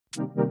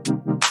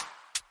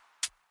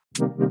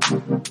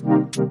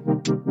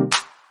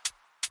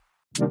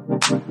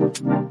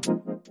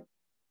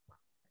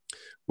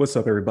What's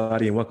up,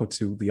 everybody, and welcome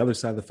to the Other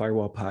Side of the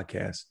Firewall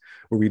podcast,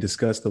 where we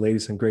discuss the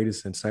latest and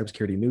greatest in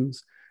cybersecurity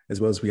news, as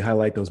well as we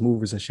highlight those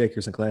movers and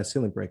shakers and glass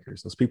ceiling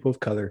breakers, those people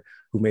of color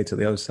who made it to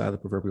the other side of the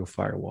proverbial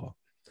firewall.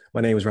 My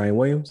name is Ryan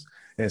Williams,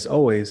 and as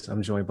always,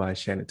 I'm joined by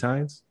Shannon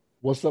Tynes.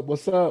 What's up?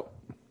 What's up?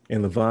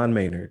 And Levon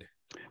Maynard.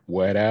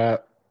 What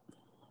up?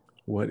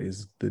 What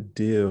is the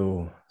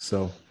deal?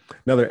 So,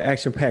 another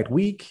action-packed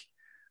week.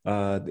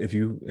 If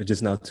you are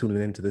just now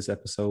tuning into this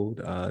episode,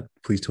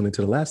 please tune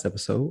into the last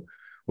episode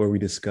where we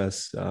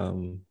discuss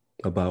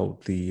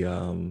about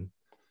the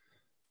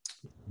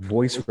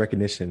voice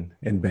recognition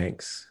in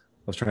banks.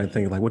 I was trying to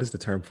think, like, what is the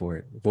term for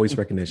it? Voice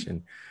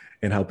recognition,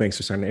 and how banks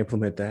are starting to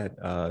implement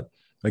that.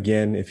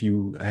 Again, if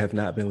you have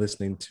not been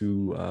listening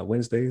to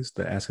Wednesdays,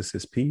 the Ask Us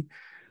SP,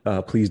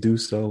 please do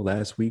so.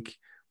 Last week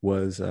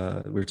was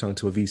we were talking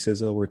to a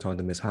VCISO. We were talking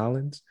to Ms.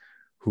 Hollins,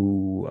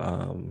 who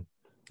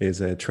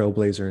is a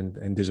trailblazer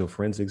in digital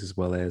forensics, as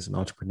well as an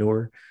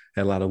entrepreneur.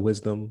 Had a lot of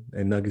wisdom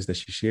and nuggets that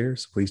she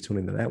shares. So please tune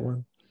into that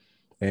one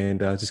and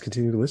just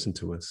continue to listen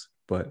to us.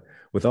 But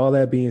with all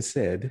that being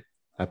said,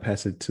 I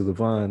pass it to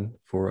Levon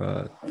for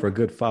a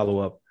good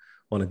follow-up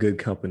on a good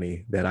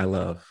company that I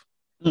love.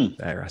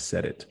 There, I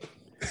said it.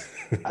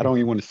 I don't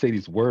even want to say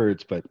these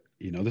words, but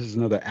this is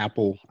another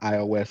Apple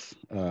iOS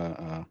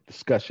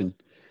discussion,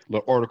 a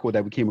little article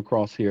that we came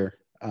across here.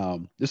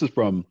 This is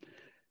from,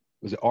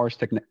 was it Ars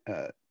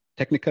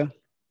Technica,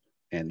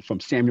 and from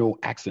Samuel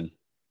Axon.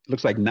 It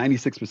looks like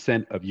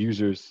 96% of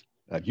users,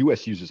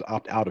 U.S. users,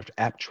 opt out of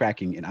app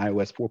tracking in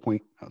iOS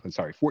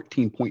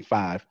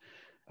 14.5.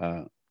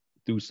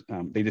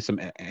 They did some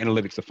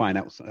analytics to find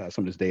out some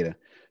of this data.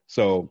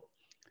 So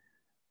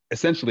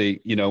essentially,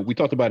 we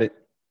talked about it,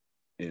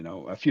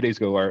 a few days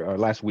ago or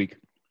last week.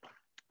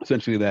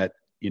 Essentially, that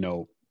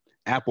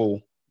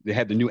Apple, they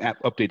had the new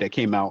app update that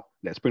came out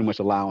that's pretty much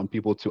allowing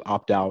people to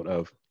opt out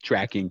of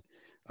tracking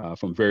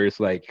from various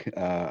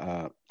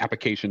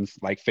applications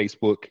like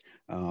Facebook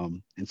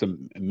and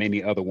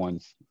many other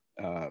ones.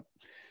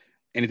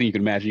 Anything you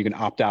can imagine, you can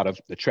opt out of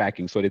the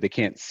tracking so that they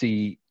can't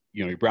see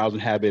your browsing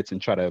habits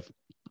and try to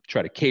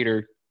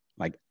cater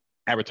like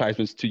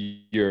advertisements to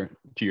your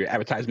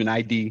advertisement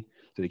ID,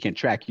 so they can't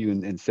track you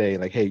and say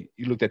like, hey,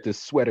 you looked at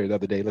this sweater the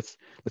other day. Let's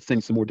send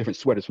you some more different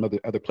sweaters from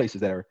other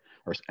places that are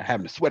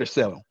having a sweater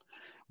sale.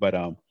 But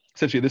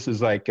essentially, this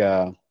is like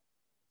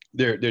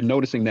they're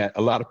noticing that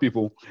a lot of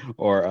people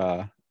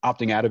are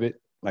opting out of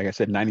it. Like I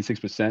said,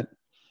 96%.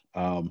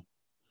 I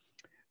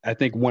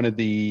think one of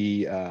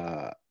the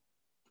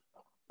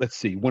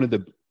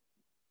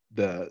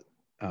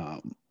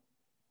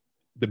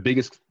the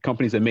biggest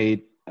companies that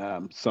made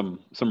some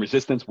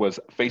resistance was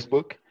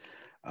Facebook.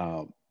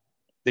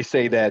 They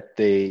say that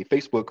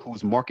Facebook,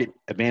 whose market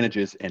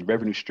advantages and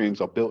revenue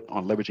streams are built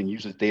on leveraging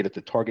users' data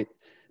to target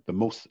the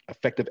most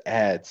effective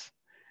ads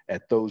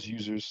at those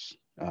users.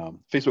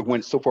 Facebook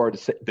went so far to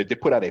say that they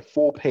put out a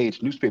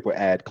full-page newspaper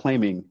ad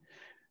claiming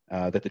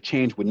that the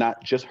change would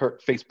not just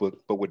hurt Facebook,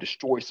 but would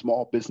destroy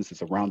small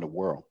businesses around the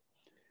world.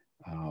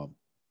 And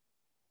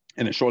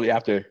then shortly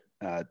after,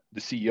 the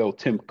CEO,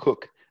 Tim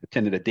Cook,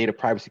 attended a data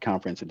privacy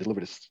conference and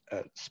delivered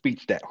a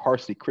speech that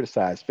harshly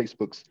criticized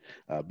Facebook's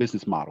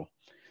business model.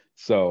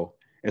 So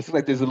it's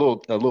like there's a little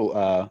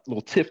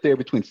tiff there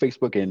between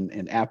Facebook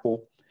and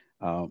Apple.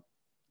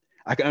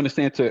 I can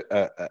understand to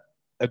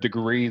a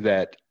degree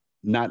that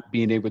not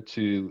being able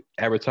to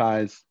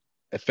advertise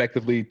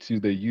effectively to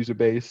the user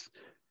base,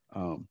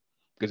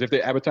 because if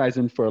they're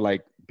advertising for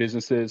like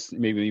businesses,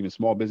 maybe even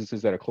small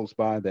businesses that are close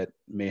by that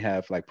may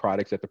have like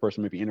products that the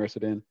person may be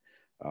interested in,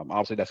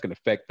 obviously that's going to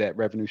affect that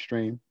revenue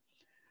stream.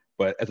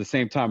 But at the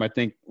same time, I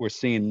think we're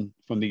seeing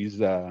from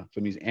the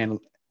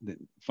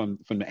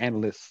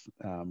analysts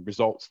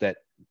results that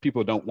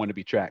people don't want to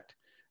be tracked.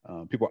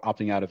 People are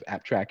opting out of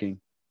app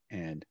tracking,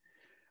 and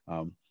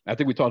I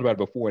think we talked about it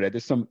before that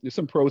there's some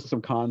pros and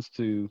some cons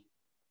to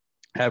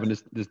having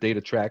this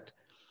data tracked.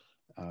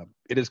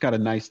 It is kind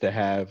of nice to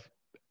have,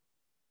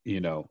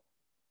 you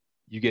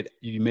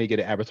may get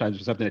an advertisement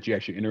for something that you're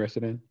actually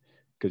interested in,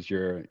 because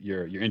you're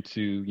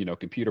into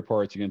computer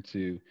parts, you're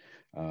into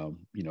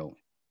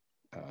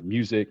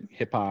music,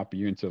 hip hop,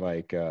 you're into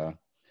like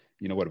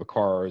whatever,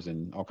 cars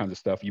and all kinds of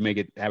stuff. You may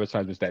get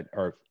advertisements that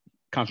are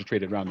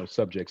concentrated around those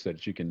subjects so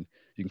that you can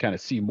kind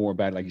of see more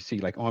about it. Like you see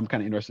like, oh, I'm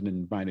kind of interested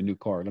in buying a new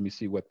car. Let me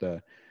see what the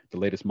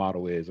latest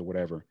model is or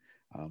whatever.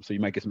 So you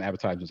might get some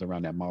advertisements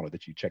around that model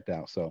that you checked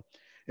out. So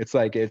it's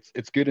like,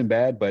 it's good and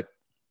bad, but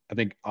I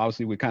think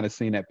obviously we're kind of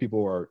seeing that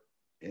people are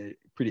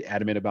pretty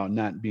adamant about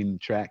not being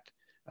tracked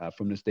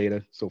from this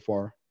data so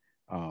far.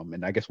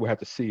 And I guess we'll have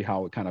to see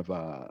how it kind of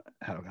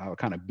how it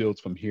kind of builds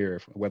from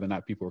here, whether or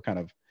not people are kind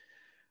of,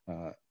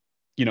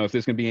 if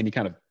there's going to be any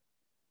kind of,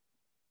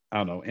 I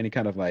don't know, any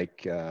kind of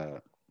like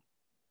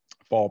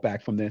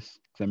fallback from this.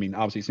 I mean,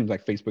 obviously it seems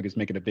like Facebook is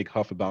making a big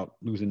huff about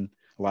losing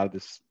a lot of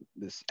this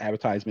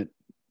advertisement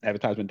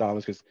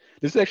dollars, because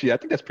this is actually, I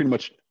think that's pretty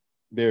much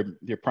their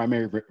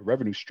primary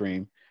revenue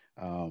stream.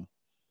 And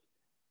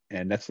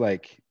that's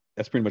like,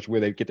 that's pretty much where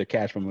they get their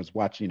cash from, is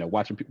watching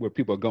where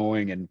people are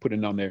going and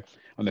putting it on the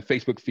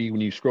Facebook feed.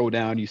 When you scroll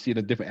down, you see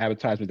the different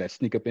advertisements that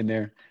sneak up in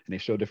there, and they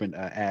show different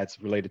ads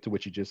related to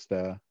what you just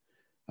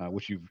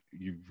which you've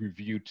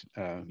reviewed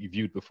you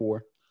viewed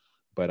before.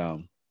 But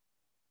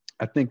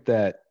I think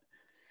that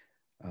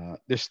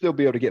they'll still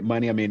be able to get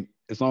money. I mean,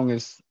 as long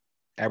as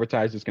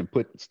advertisers can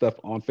put stuff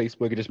on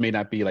Facebook, it just may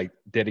not be like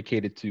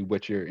dedicated to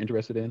what you're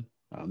interested in.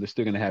 They're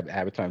still going to have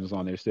advertisers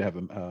on there, still have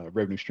a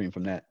revenue stream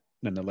from that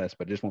nonetheless,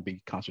 but it just won't be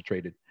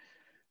concentrated.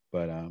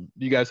 But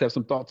do you guys have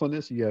some thoughts on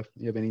this? You have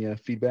any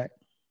feedback?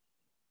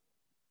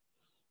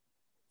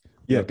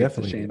 Yeah,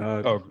 definitely.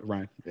 Oh,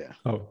 Ryan. Yeah.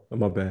 Oh,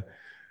 my bad.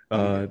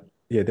 Okay.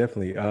 Yeah,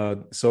 definitely.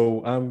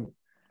 So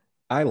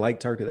I like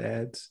targeted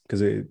ads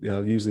because it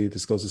usually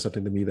discloses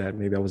something to me that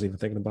maybe I wasn't even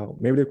thinking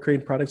about. Maybe they're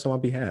creating products on my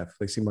behalf.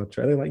 They see my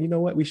trend. They're like, you know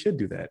what? We should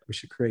do that. We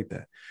should create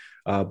that.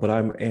 But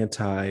I'm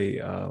anti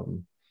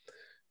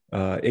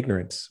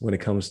ignorance when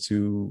it comes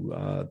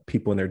to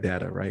people and their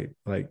data, right?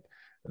 Like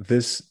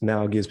this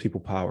now gives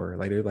people power.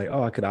 Like they're like,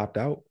 oh, I could opt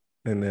out.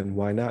 And then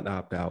why not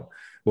opt out?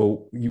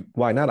 Well,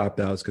 why not opt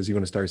out is because you're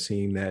going to start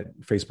seeing that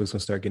Facebook's going to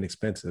start getting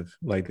expensive.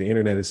 Like the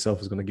internet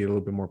itself is going to get a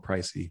little bit more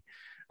pricey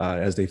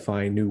as they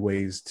find new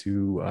ways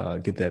to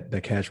get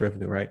that cash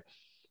revenue, right?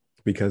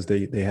 Because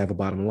they have a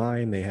bottom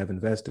line, they have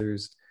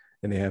investors,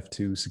 and they have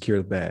to secure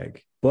the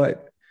bag.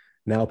 But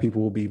now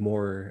people will be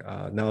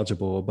more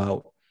knowledgeable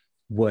about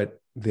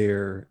what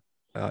their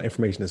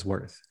information is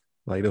worth.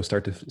 Like they'll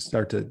start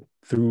to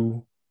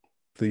through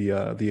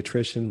the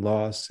attrition,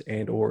 loss,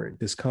 and or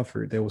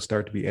discomfort, they will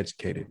start to be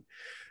educated.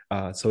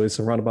 So it's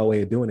a roundabout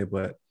way of doing it,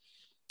 but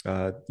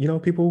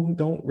people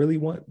don't really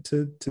want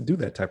to do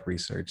that type of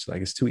research.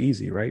 Like it's too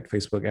easy, right?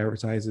 Facebook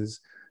advertises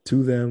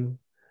to them.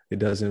 It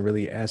doesn't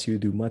really ask you to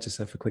do much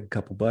except for click a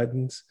couple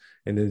buttons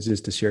and then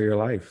just to share your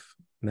life.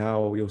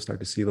 Now you'll start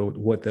to see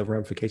what the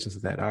ramifications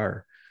of that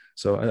are.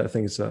 So I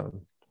think it's a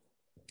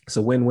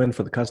win-win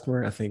for the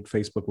customer. I think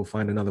Facebook will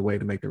find another way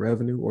to make the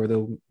revenue, or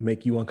they'll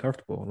make you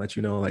uncomfortable and let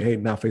you know, like, hey,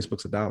 now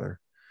Facebook's $1.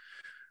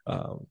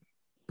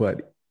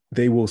 But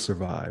they will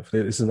survive.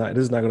 This is not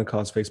going to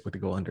cause Facebook to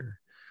go under.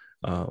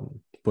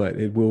 But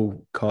it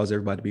will cause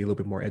everybody to be a little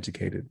bit more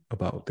educated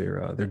about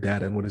their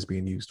data and what it's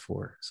being used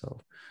for.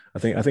 So I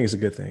think it's a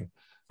good thing.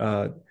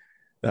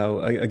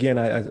 Again,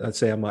 I'd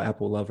say I'm an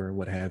Apple lover and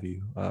what have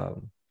you.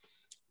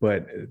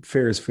 But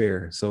fair is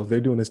fair. So if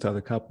they're doing this to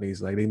other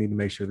companies, like they need to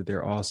make sure that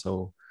they're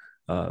also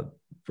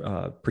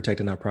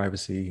protecting our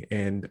privacy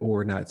and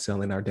or not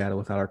selling our data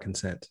without our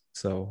consent.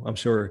 So I'm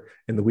sure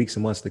in the weeks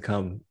and months to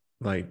come,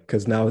 like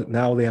because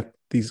now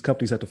these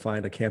companies have to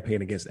find a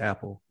campaign against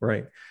Apple,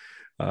 right?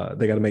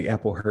 They got to make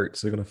Apple hurt.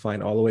 So they're going to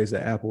find all the ways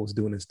that Apple is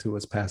doing this to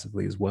us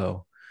passively as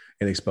well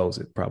and expose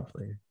it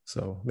probably.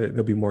 So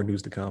there'll be more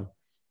news to come.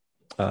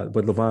 But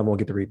Levon won't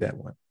get to read that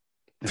one.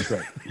 That's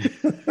right.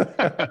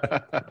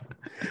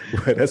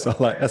 But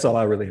that's all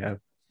I really have.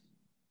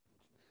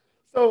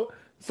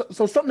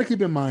 So something to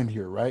keep in mind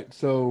here, right?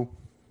 So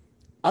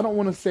I don't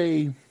want to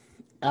say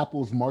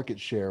Apple's market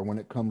share when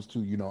it comes to,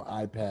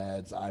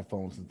 iPads,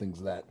 iPhones, and things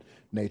of that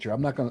nature.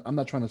 I'm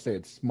not trying to say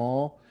it's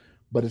small,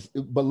 but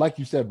like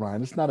you said,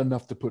 Ryan, it's not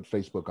enough to put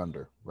Facebook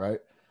under, right?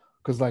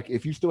 Because like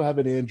if you still have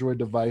an Android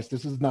device,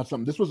 this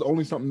was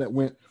only something that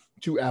went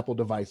to Apple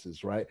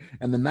devices, right?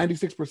 And the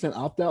 96%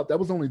 opt-out, that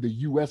was only the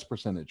US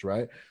percentage,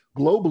 right?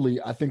 Globally,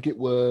 I think it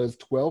was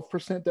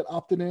 12% that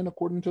opted in,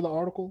 according to the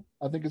article,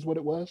 I think is what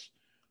it was.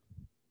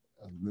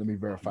 Let me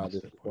verify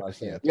this before I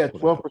say it. Yeah,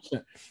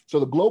 12%. So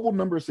the global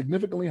number is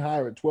significantly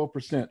higher at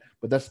 12%,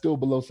 but that's still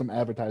below some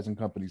advertising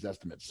companies'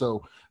 estimates.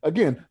 So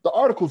again, the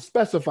article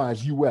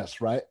specifies US,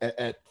 right?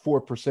 At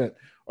 4%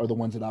 are the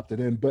ones that opted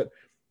in. But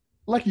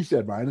like you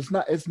said, Ryan,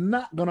 it's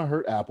not going to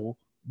hurt Apple.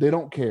 They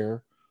don't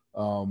care.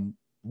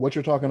 What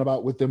you're talking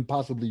about with them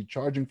possibly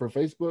charging for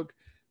Facebook,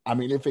 I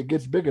mean, if it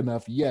gets big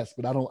enough, yes,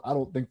 but I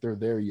don't think they're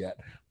there yet.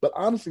 But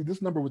honestly, this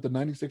number with the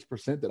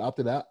 96% that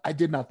opted out, I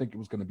did not think it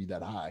was going to be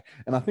that high.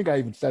 And I think I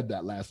even said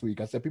that last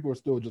week. I said people are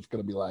still just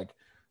going to be like,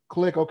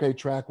 click, okay,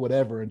 track,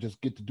 whatever, and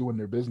just get to doing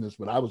their business.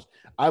 But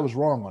I was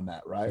wrong on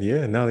that, right?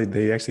 Yeah, no,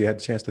 they actually had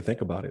a chance to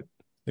think about it.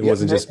 It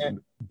wasn't just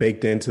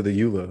baked into the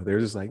EULA. They're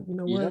just like, you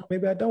know what?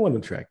 Maybe I don't want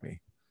them to track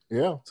me.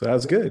 Yeah. So that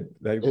was good.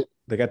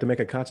 They got to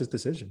make a conscious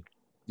decision.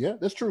 Yeah,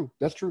 that's true.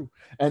 That's true.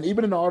 And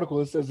even in the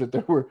article, it says that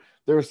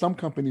there are some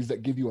companies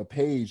that give you a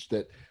page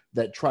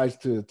that tries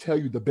to tell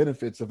you the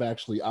benefits of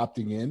actually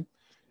opting in.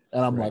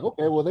 And I'm like,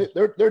 okay, well,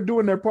 they're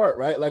doing their part,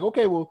 right? Like,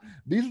 okay, well,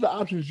 these are the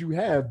options you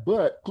have,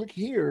 but click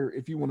here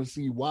if you want to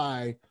see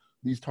why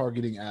these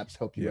targeting apps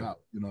help you out.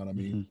 You know what I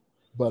mean?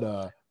 Mm-hmm.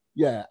 But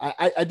yeah,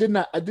 I did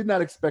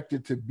not expect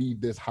it to be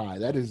this high.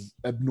 That is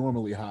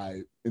abnormally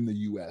high in the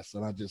US.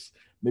 And I just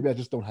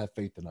don't have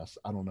faith in us.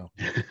 I don't know.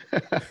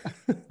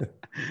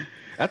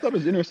 I thought it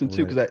was interesting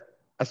too, because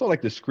I saw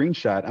like the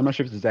screenshot. I'm not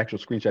sure if it's the actual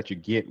screenshot you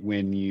get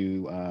when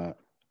you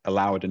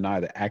allow or deny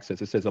the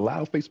access. It says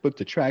allow Facebook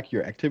to track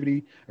your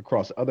activity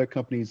across other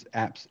companies,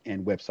 apps,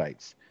 and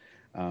websites.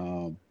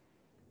 And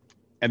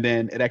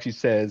then it actually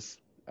says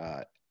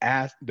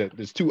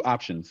there's two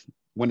options.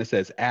 One that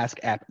says ask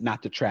app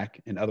not to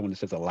track, and the other one that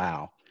says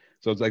allow.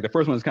 So it's like the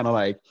first one is kind of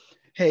like,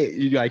 hey,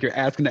 you're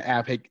asking the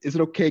app, hey, is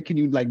it okay? Can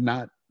you like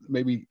not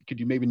could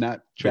you maybe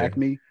not track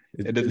me?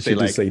 It doesn't say should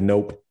like just say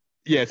nope.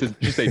 yeah, it says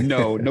just say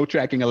no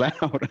tracking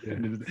allowed, Yeah.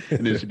 and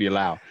then it should be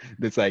allow.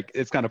 It's like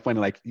it's kind of funny,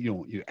 like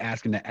you're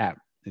asking the app.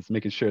 It's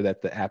making sure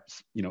that the app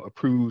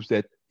approves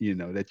that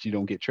that you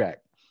don't get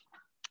tracked.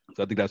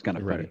 So I think that's kind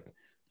of funny.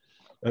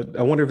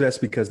 I wonder if that's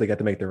because they got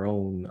to make their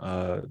own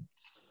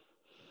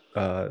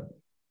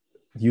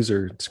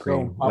user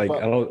screen. Like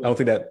I don't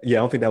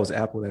think that was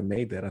Apple that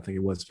made that. I think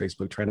it was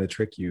Facebook trying to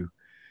trick you.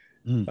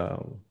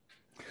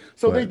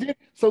 So they did.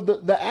 So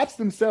the apps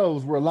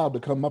themselves were allowed to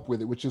come up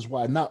with it, which is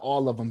why not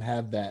all of them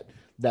have that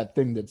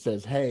thing that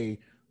says, "Hey,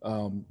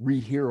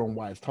 read here on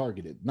why it's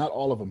targeted." Not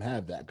all of them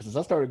have that, because as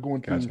I started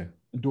going through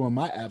doing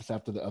my apps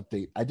after the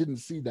update, I didn't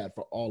see that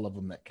for all of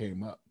them that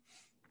came up.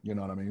 You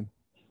know what I mean?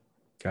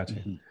 Gotcha.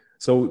 Mm-hmm.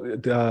 So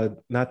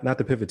not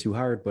to pivot too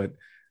hard, but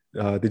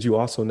did you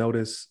also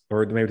notice,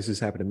 or maybe this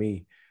just happened to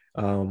me?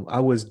 I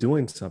was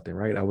doing something,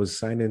 right? I was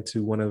signed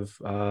into one of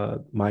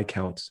my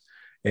accounts,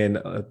 and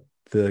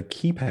the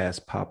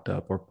KeyPass popped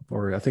up,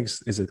 or I think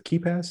is it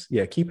KeyPass?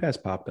 Yeah,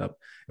 KeyPass popped up.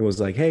 It was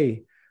like,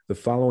 hey, the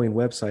following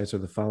websites or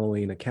the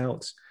following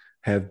accounts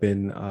have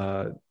been.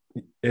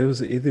 It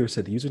was either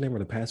said the username or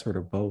the password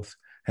or both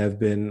have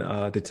been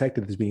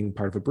detected as being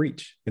part of a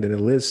breach, and then it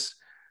lists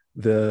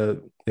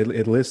the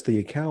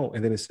account,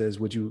 and then it says,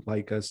 would you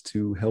like us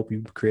to help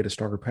you create a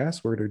stronger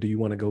password, or do you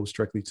want to go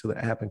directly to the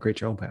app and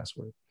create your own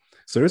password?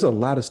 So there's a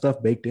lot of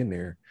stuff baked in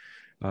there.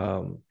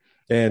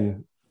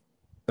 And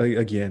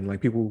again,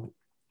 like people,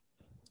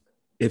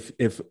 if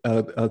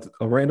a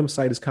random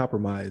site is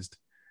compromised,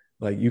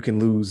 like you can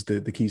lose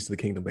the keys to the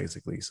kingdom,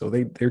 basically. So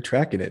they're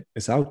tracking it.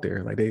 It's out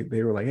there. Like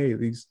they were like, hey,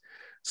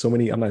 so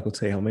many, I'm not gonna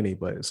say how many,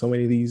 but so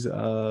many of these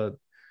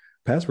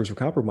passwords were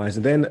compromised.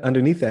 And then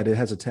underneath that, it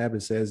has a tab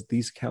that says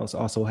these accounts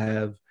also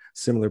have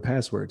similar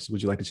passwords.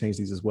 Would you like to change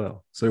these as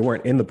well? So they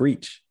weren't in the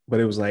breach, but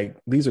it was like,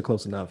 these are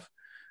close enough.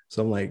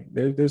 So I'm like,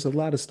 there's a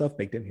lot of stuff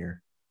baked in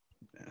here.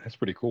 That's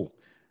pretty cool.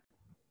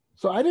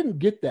 So I didn't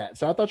get that.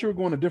 So I thought you were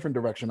going a different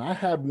direction. I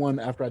had one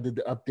after I did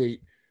the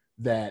update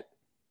that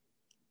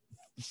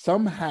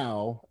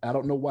somehow, I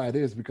don't know why it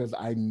is, because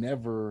I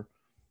never,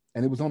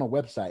 and it was on a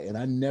website, and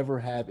I never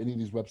have any of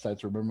these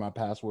websites remember my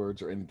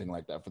passwords or anything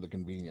like that for the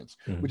convenience,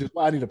 which is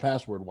why I need a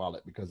password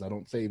wallet, because I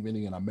don't save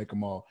any and I make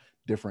them all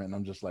different. And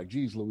I'm just like,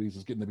 geez, Louise,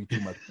 it's getting to be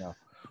too much now.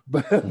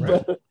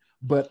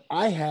 But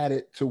I had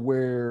it to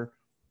where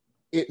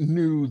it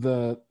knew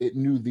the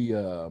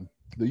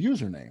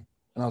username.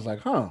 And I was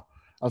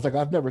like,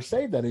 I've never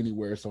saved that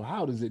anywhere. So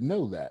how does it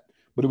know that?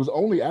 But it was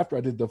only after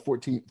I did the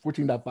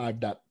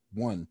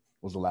 14.5.1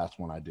 was the last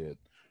one I did.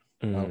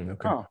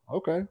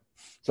 Okay.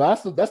 So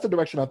that's the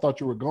direction I thought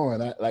you were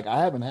going. I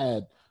haven't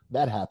had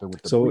that happen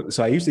with the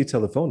so I usually tell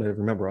the phone to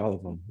remember all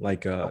of them.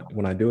 Like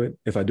when I do it,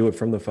 if I do it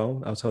from the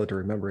phone, I'll tell it to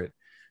remember it.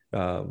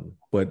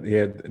 But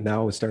yeah,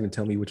 now it's starting to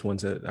tell me which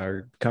ones that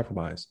are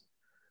compromised.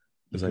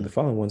 It's like the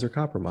following ones are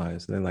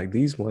compromised, and then like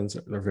these ones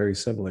are very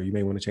similar. You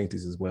may want to change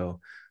these as well.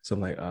 So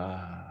I'm like,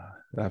 I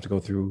have to go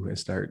through and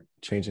start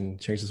changing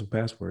some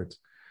passwords.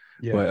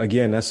 Yeah. But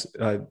again, that's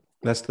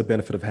the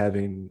benefit of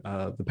having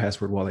the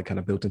password wallet kind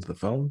of built into the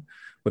phone.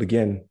 But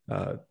again,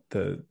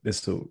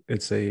 it's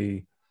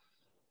a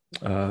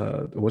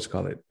what's it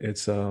called?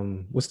 It's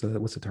what's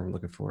the term I'm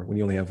looking for when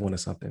you only have one of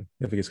something?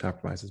 If it gets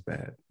compromised, it's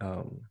bad.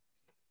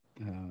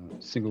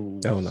 Single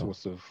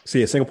source of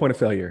single point of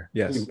failure.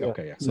 Yes.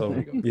 Okay. Yeah.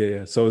 So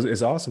yeah. So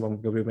it's awesome.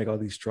 I'm gonna be able to make all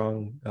these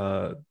strong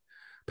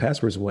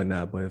passwords and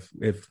whatnot. But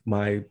if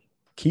my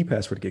key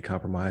password get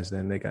compromised,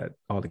 then they got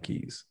all the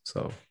keys.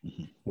 So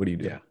what do you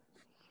do?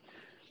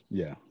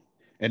 Yeah.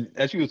 And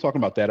as you were talking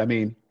about that, I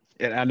mean,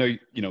 and I know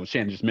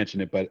Shannon just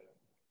mentioned it, but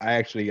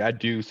I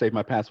do save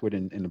my password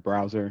in the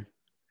browser,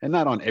 and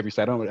not on every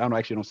site. I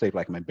don't save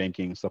like my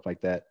banking and stuff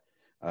like that.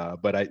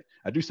 But I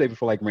do save it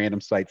for like random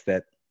sites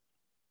that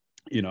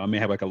I may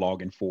have like a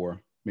login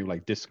for, maybe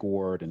like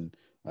Discord and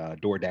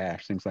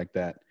DoorDash, things like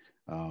that.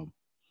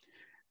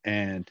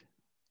 And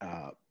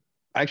I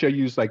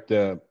use like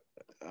the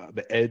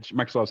Edge,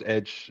 Microsoft's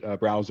Edge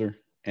browser,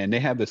 and they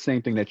have the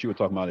same thing that you were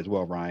talking about as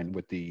well, Ryan,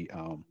 with the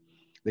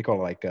they call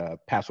it like a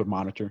password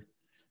monitor.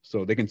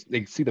 So they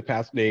see the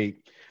password. They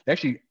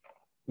actually,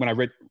 when I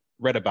read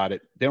about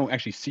it, they don't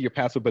actually see your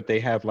password, but they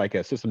have like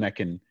a system that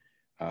can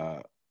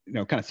kind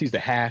of sees the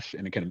hash,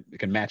 and it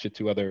can match it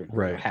to other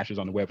hashes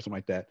on the web or something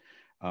like that,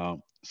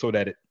 so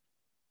that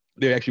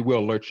they actually will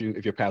alert you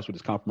if your password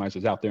is compromised.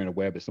 It's out there in the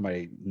web, if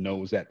somebody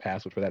knows that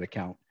password for that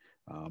account,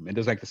 and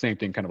does like the same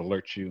thing, kind of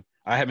alerts you.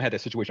 I haven't had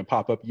that situation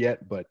pop up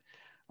yet, but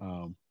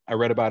I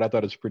read about it. I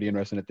thought it was pretty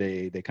interesting that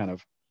they kind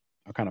of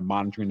are kind of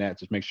monitoring that,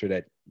 just make sure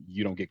that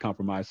you don't get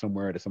compromised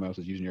somewhere, that somebody else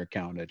is using your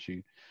account, that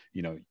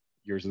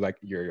yours is like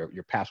your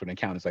password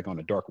account is like on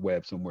the dark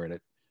web somewhere that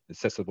is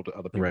accessible to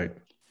other people. Right.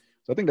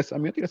 So I think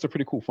that's a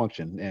pretty cool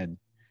function. And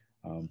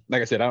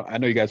like I said, I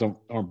know you guys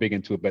aren't big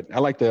into it, but I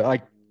like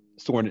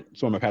storing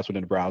my password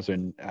in the browser.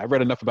 And I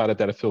read enough about it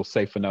that it feels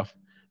safe enough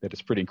that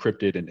it's pretty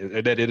encrypted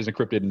and that it is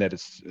encrypted and that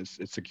it's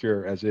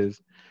secure as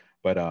is.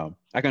 But I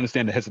can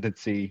understand the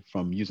hesitancy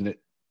from using it.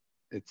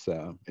 It's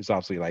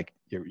obviously like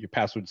your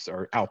passwords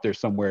are out there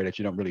somewhere that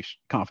you don't really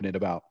confident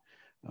about.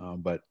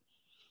 But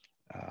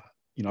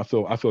I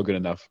feel good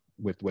enough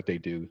with what they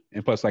do.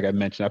 And plus, like I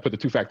mentioned, I put the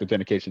two-factor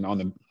authentication on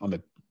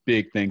the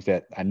big things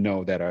that I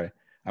know that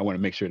I want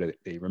to make sure that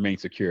they remain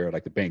secure,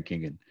 like the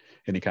banking and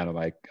any kind of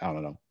like, I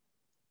don't know.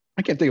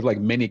 I can't think of like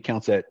many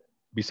accounts that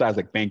besides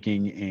like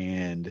banking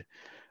and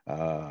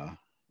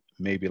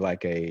maybe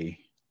like I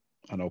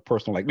don't know,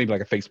 personal, like maybe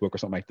like a Facebook or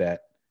something like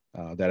that,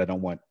 that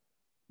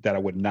I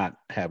would not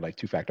have like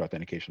two-factor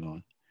authentication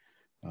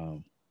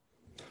on.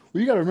 Well,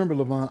 you got to remember,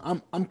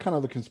 Levon, I'm kind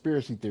of the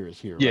conspiracy theorist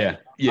here, right?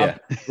 Yeah.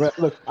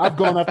 Look, I've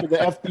gone after the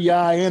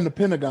FBI and the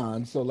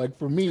Pentagon, so like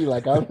for me,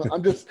 like I'm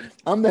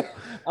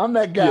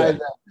that guy Yeah.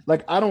 that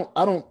like I don't.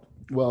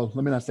 Well,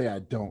 let me not say I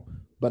don't,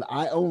 but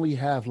I only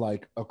have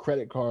like a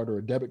credit card or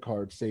a debit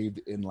card saved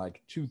in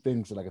like two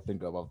things that I can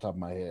think of off the top of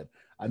my head.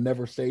 I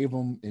never save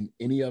them in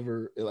any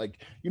other,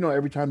 like,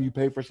 every time you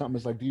pay for something,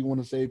 it's like, do you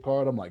want to save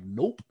card? I'm like,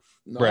 nope.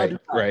 No, I do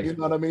not. Right. You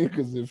know what I mean?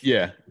 Because if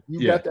you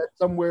got that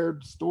somewhere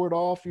stored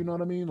off, you know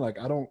what I mean? Like,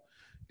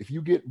 if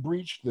you get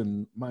breached,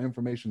 then my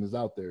information is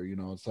out there,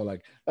 So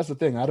like, that's the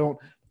thing. I don't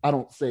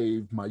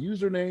save my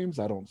usernames.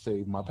 I don't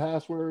save my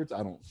passwords.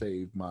 I don't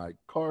save my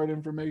card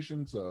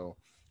information. So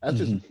that's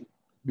just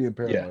being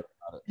paranoid about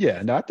it.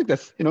 Yeah. No, I think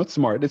that's, it's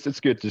smart. It's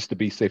good just to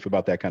be safe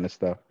about that kind of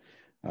stuff.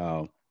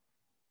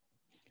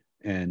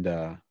 And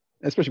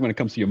especially when it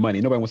comes to your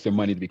money, nobody wants their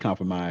money to be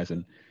compromised.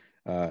 And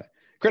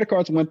credit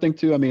cards are one thing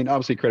too. I mean,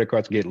 obviously credit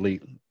cards get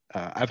leaked.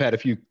 I've had a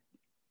few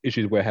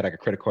issues where I had like a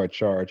credit card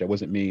charge. That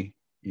wasn't me.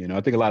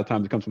 I think a lot of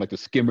times it comes from like the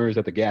skimmers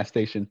at the gas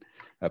station.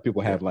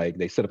 People have like,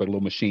 they set up like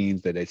little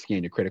machines that they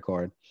scan your credit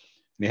card. And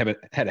they haven't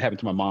had it happen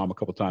to my mom a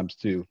couple of times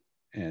too.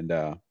 And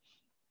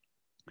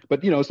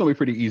but it's normally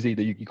pretty easy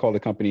that you call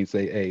the company and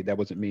say, hey, that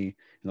wasn't me. And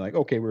they're like,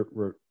 okay,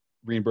 we're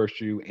reimburse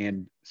you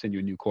and send you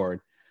a new card.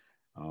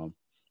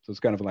 So it's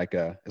kind of like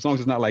as long as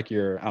it's not like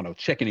your, I don't know,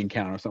 checking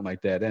account or something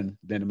like that, then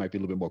it might be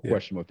a little bit more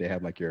questionable if they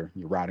have like your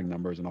routing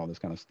numbers and all this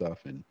kind of stuff.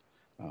 And,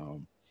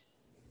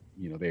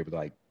 they would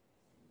like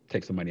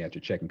take some money out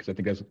your checking. Cause I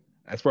think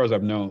as far as I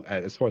know, I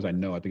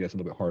think that's a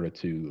little bit harder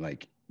to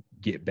like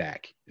get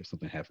back if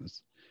something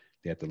happens.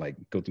 They have to like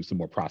go through some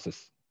more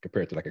process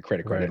compared to like a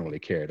credit card. They don't really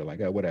care. They're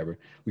like, oh, whatever.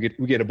 We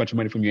get a bunch of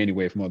money from you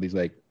anyway, from all these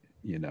like,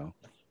 the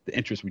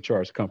interest we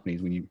charge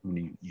companies when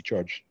you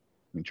charge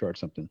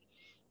something.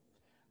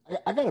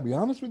 I gotta be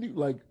honest with you,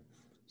 like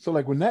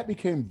when that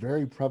became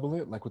very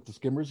prevalent, like with the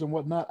skimmers and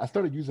whatnot, I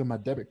started using my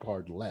debit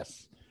card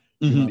less.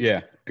 Yeah,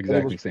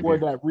 exactly. It was for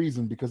that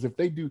reason, because if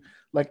they do,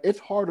 like, it's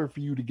harder for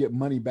you to get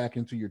money back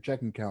into your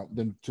checking account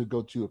than to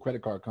go to a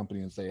credit card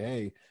company and say,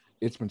 hey,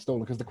 it's been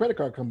stolen. Because the credit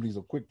card companies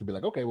are quick to be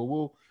like, okay,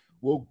 well,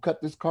 we'll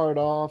cut this card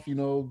off,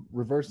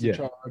 reverse the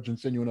charge and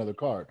send you another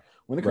card.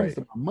 When it comes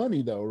to my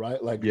money, though,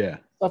 right? Like,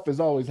 stuff is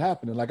always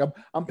happening. Like,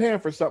 I'm paying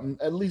for something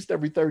at least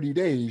every 30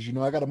 days.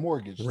 I got a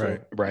mortgage.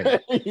 Right.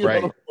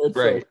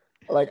 So,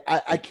 like,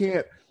 I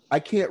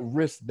can't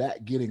risk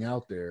that getting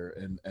out there,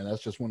 and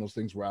that's just one of those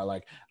things where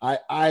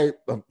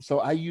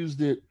I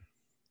used it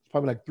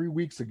probably like 3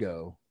 weeks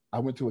ago. I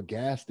went to a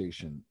gas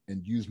station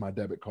and used my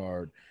debit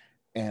card,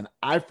 and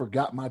I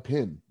forgot my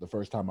PIN the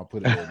first time I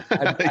put it in.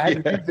 I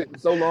hadn't used it in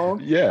so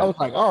long. I was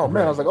like, oh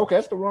man, I was like, okay,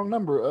 that's the wrong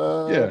number.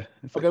 Okay,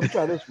 let me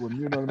try this one.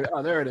 You know what I mean?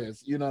 Oh, there it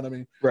is. You know what I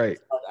mean? Right.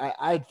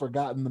 I had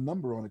forgotten the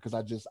number on it because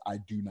I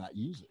do not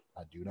use it.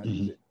 I do not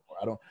use it.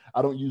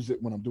 I don't use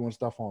it when I'm doing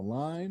stuff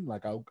online.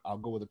 Like I'll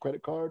go with a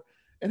credit card.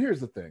 And here's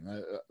the thing.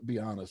 Be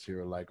honest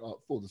here. Like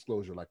full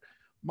disclosure. Like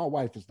my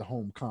wife is the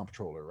home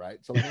comptroller,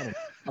 right? So like,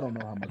 I don't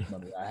know how much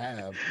money I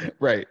have.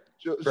 Right.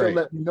 She'll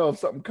let me know if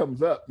something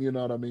comes up. You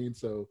know what I mean?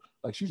 So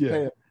like she's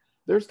paying.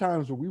 There's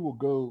times where we'll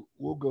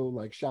go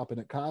like shopping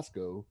at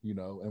Costco,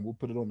 and we'll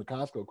put it on the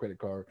Costco credit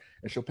card,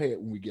 and she'll pay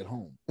it when we get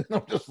home. And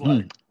I'm just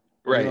like,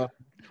 right.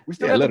 We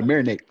still let it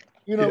marinate.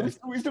 We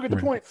still get the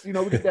points. We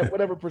get that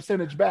whatever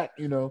percentage back.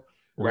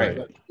 Right.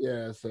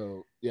 But,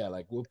 so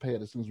like we'll pay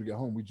it as soon as we get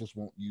home. We just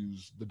won't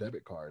use the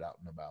debit card out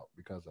and about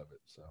because of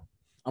it. So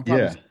I'm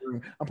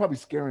probably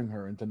scaring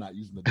her into not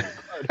using the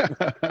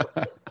debit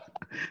card.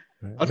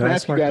 I was going to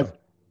ask you guys.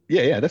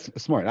 Yeah, that's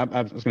smart. I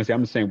was going to say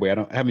I'm the same way. I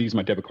haven't used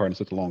my debit card in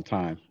such a long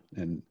time,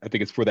 and I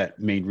think it's for that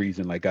main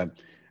reason. Like I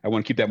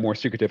want to keep that more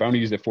secretive. I only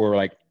use it for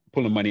like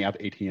pulling money out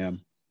the ATM, and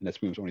that's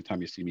pretty much the only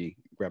time you see me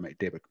grab my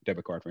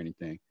debit card for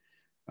anything.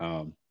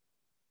 But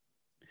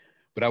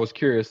I was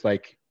curious,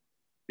 like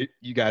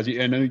you guys.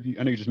 I know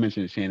you just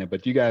mentioned it, Shannon,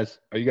 but are you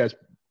guys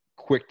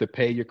quick to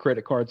pay your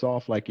credit cards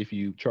off? Like if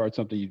you charge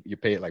something, you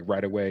pay it like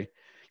right away?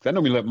 Because I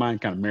normally let mine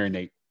kind of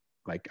marinate.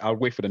 Like I'll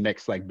wait for the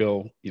next like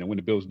bill, when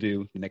the bill's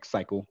due, the next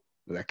cycle.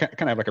 I kind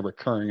of have like a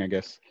recurring, I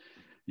guess,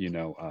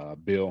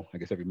 bill. I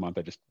guess every month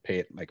I just pay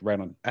it like right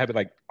on. I have it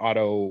like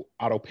auto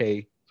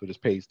pay, so it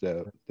just pays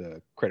the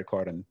credit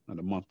card on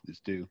the month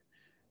it's due,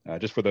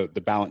 just for the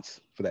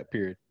balance for that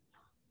period.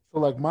 So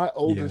like my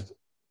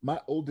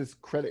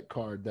oldest credit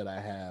card that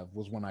I have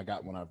was one I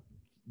got when I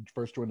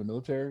first joined the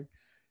military,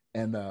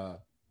 and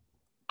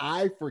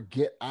I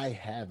forget I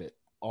have it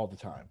all the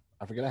time.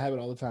 I forget I have it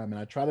all the time, and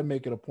I try to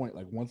make it a point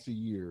like once a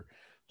year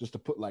just to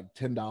put like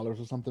 $10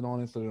 or something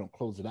on it so they don't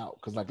close it out.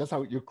 Because like that's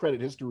how your credit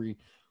history.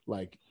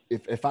 Like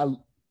if I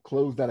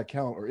close that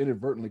account or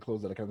inadvertently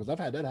close that account, because I've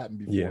had that happen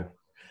before. Yeah.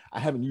 I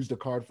haven't used a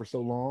card for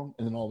so long,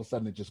 and then all of a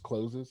sudden it just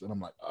closes, and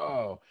I'm like,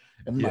 oh,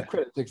 and my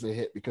credit takes a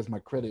hit because my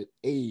credit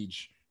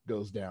age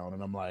goes down,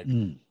 and I'm like,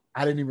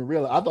 I didn't even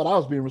realize. I thought I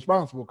was being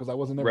responsible because I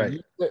wasn't ever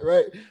using it,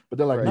 right? But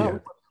they're like, no,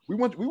 we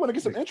want to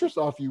get some interest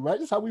off you, right?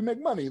 That's how we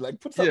make money.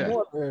 Like put something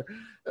more there,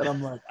 and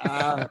I'm like,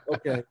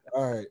 okay,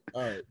 all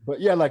right.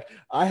 But yeah, like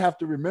I have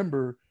to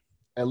remember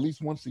at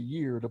least once a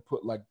year to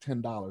put like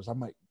 $10. I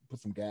might put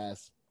some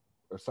gas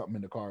or something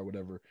in the car or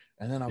whatever,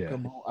 and then I'll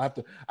come home. I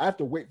have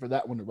to wait for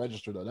that one to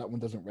register though. That one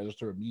doesn't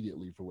register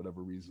immediately for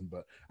whatever reason,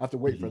 but I have to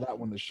wait for that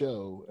one to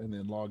show and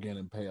then log in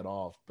and pay it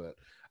off. But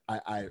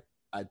I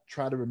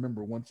try to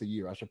remember once a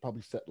year. I should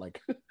probably set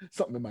like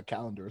something in my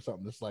calendar or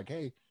something that's like,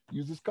 hey,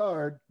 use this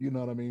card. You know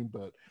what I mean?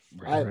 But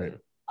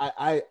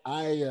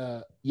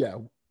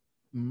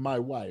my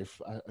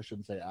wife, I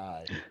shouldn't say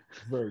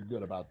very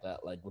good about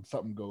that. Like when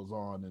something goes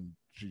on and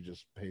she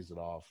just pays it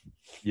off.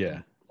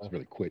 Yeah, it's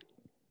really quick.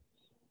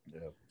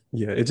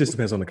 Yeah, it just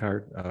depends on the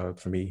card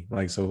for me.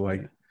 Like so,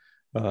 like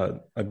like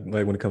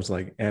when it comes to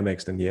like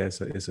Amex, then yeah,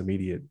 it's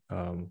immediate.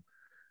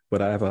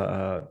 But I have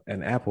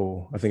an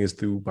Apple. I think it's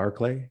through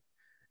Barclay,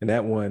 and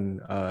that one,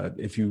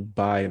 if you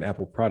buy an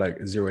Apple product,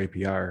 it's 0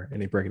 APR,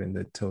 and they break it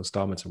into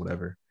installments or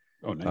whatever.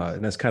 Oh, nice.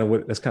 And that's kind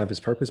of its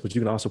purpose. But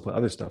you can also put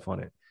other stuff on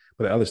it.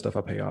 But the other stuff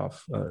I pay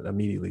off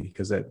immediately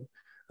because I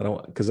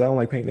don't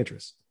like paying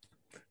interest.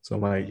 So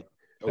I'm like,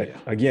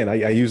 again,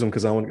 I use them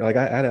because I want. Like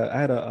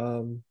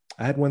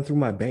I had one through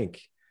my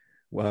bank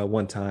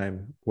one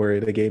time where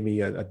they gave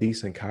me a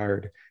decent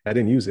card. I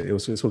didn't use it. It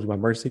was supposed to be my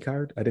emergency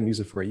card. I didn't use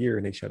it for a year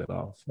and they shut it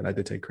off. And I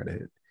did take credit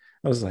hit.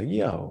 I was like,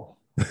 yo,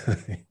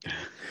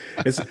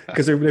 it's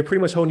because they're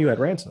pretty much holding you at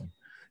ransom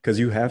because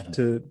you have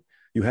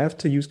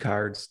to use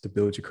cards to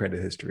build your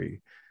credit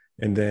history.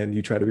 And then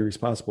you try to be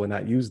responsible and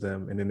not use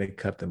them. And then they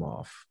cut them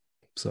off.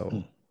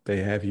 So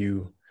they have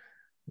you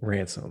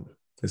ransom.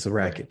 It's a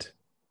racket.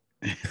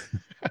 Right.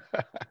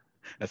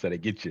 That's how they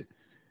get you.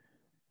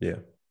 Yeah.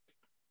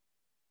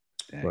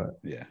 Dang. But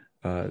yeah.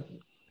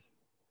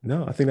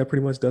 No, I think that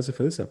pretty much does it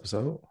for this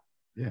episode.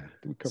 Yeah.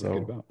 We covered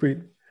good about.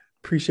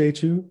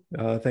 Appreciate you.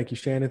 Thank you,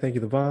 Shannon. Thank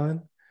you,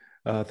 Levon.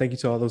 Thank you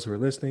to all those who are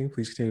listening.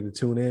 Please continue to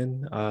tune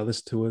in,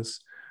 listen to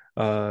us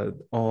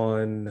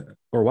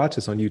watch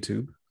us on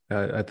YouTube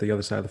at the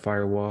other side of the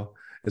firewall,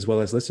 as well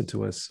as listen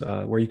to us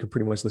where you can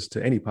pretty much listen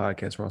to any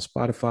podcast. We're on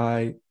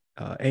Spotify,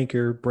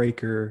 Anchor,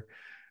 Breaker,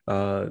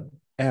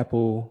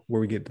 Apple,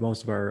 where we get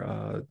most of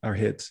our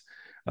hits,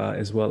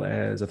 as well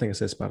as I think it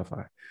says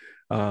Spotify.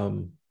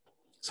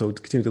 So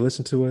continue to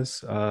listen to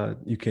us.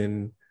 You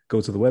can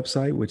go to the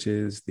website, which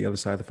is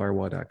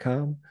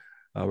theothersideofthefirewall.com,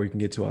 where you can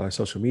get to all our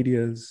social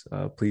medias.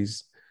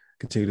 Please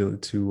continue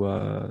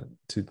to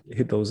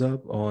hit those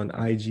up on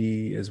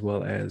IG as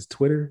well as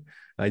Twitter.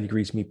 You can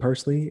reach me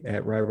personally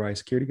at RyRy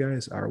Security Guy.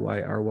 It's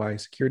RYRY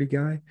Security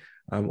Guy.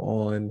 I'm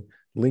on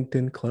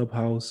LinkedIn,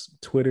 Clubhouse,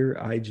 Twitter,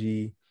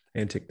 IG,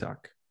 and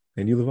TikTok.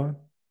 And you, Levon?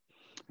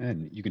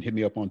 And you can hit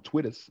me up on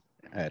Twitter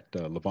at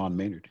Levon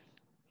Maynard.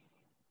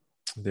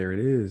 There it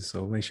is.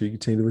 So make sure you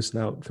continue to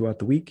listen out throughout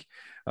the week.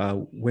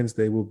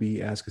 Wednesday will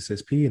be Ask Us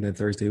SP, and then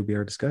Thursday will be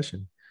our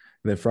discussion.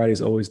 And then Friday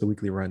is always the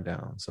weekly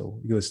rundown. So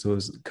you listen to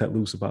us cut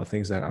loose about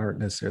things that aren't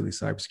necessarily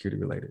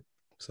cybersecurity related.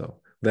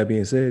 So that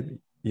being said,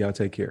 y'all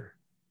take care.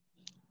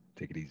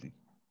 Take it easy.